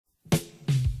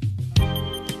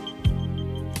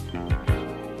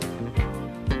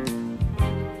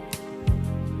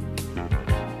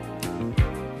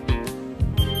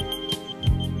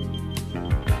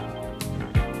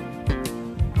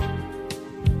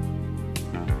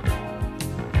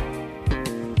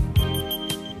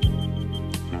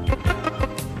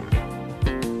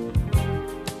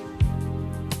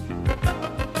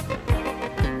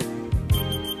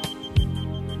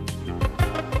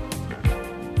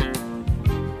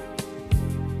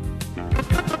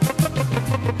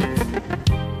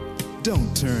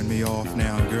Don't turn me off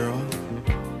now, girl.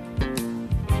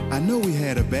 I know we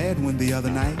had a bad one the other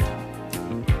night,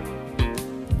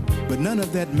 but none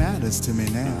of that matters to me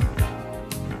now.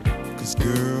 'Cause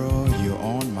girl, you're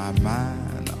on my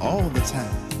mind all the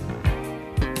time.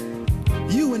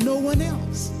 You and no one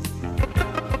else.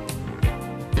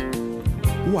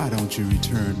 Why don't you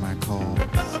return my calls?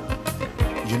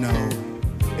 You know,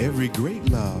 every great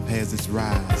love has its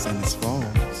rise and its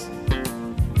falls.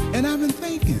 And I've been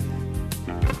thinking,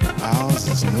 ours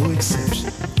is no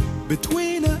exception.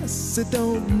 Between us, it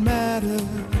don't matter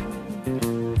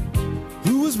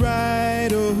who was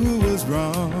right or who was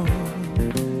wrong.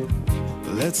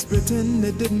 Let's pretend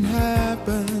it didn't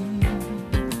happen.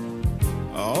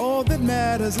 All that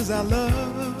matters is our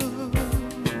love.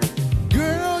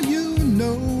 Girl, you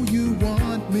know you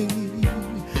want me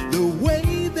the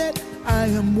way that I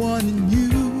am wanting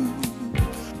you.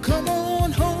 Come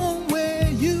on home where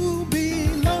you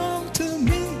belong to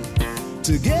me.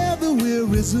 Together we'll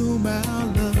resume our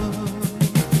love.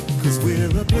 'Cause we're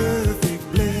a perfect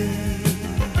blend.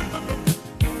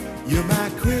 You're my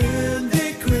creme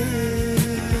de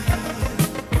creme.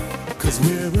 'Cause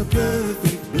we're a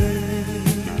perfect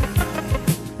blend.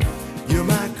 You're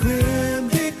my creme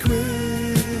de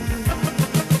creme.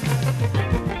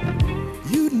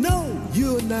 You know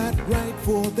you're not right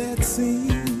for that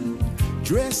scene,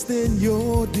 dressed in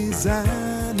your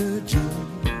designer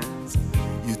jeans.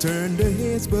 You turn the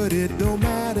heads, but it don't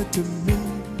matter to me.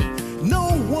 No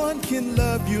one can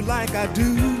love you like I do.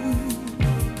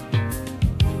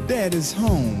 Dad is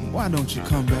home, why don't you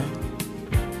come back?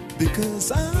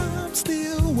 Because I'm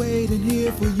still waiting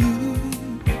here for you.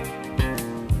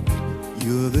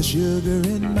 You're the sugar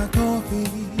in my coffee.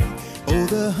 Oh,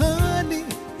 the honey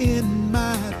in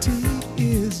my tea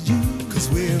is you. 'Cause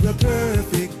we're a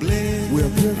perfect blend. We're a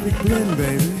perfect blend,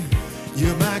 baby.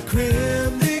 You're my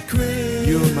creme de creme.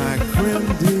 You're my creme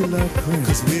de la creme.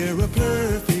 'Cause we're a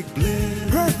perfect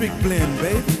blend. Perfect blend,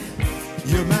 baby.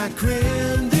 You're my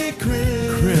creme de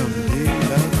creme. Creme de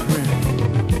la creme.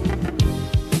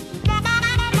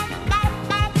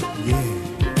 Yeah.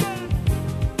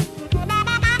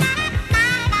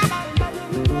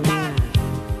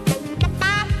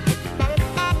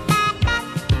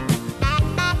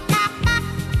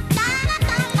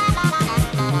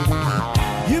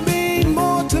 You mean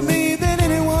more to me than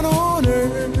anyone on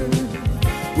earth.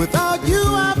 Without you,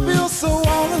 I feel so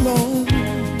all alone.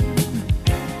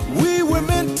 We were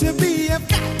meant to be, I've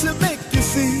got to make you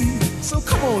see. So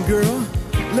come on, girl,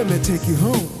 let me take you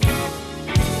home.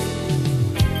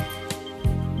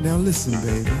 Now listen,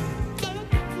 baby.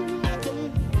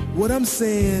 What I'm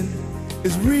saying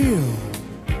is real.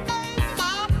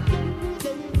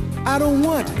 I don't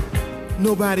want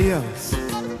nobody else.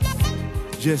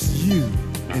 Just you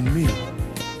and me.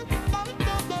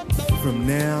 From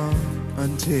now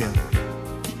until.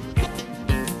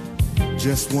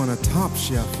 Just want a top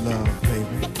shelf love,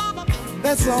 baby.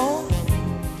 That's all.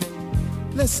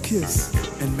 Let's kiss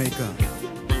and make up.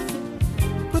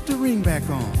 Put the ring back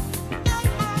on.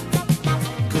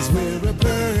 'Cause we're a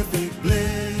perfect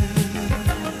blend.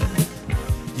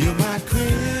 You're my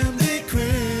creme de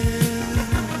creme.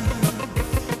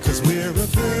 'Cause we're a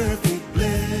perfect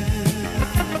blend.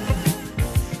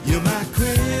 You're my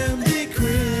creme de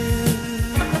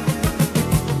creme.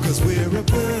 'Cause we're a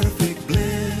perfect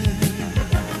blend.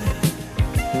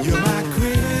 You're my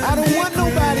creme. I don't want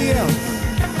nobody else.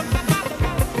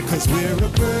 'Cause we're a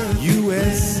perfect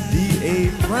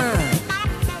USDA prime.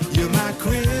 You're my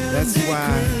creme. That's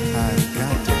why I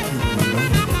got to keep my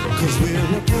love. 'Cause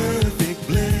we're a perfect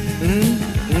blend.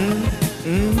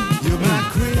 You're my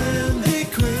creme de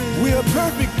creme. We're a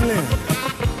perfect blend.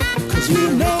 'Cause you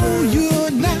know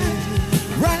you're not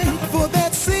right for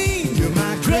that scene. You're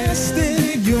my dressed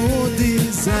in your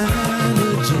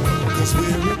designer jeans. 'Cause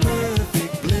we're a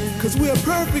perfect blend. 'Cause we're a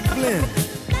perfect blend.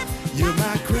 You're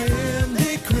my creme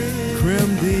de creme.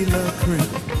 Creme de la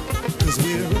creme. 'Cause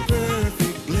we're a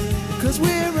perfect blend. 'Cause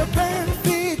we're a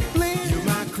perfect blend. You're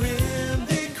my creme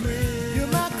de creme.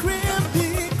 You're my creme de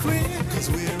creme. 'Cause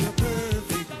we're a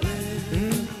perfect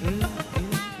blend.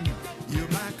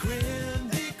 You're my creme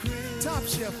de creme. Top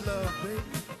shelf love,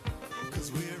 baby.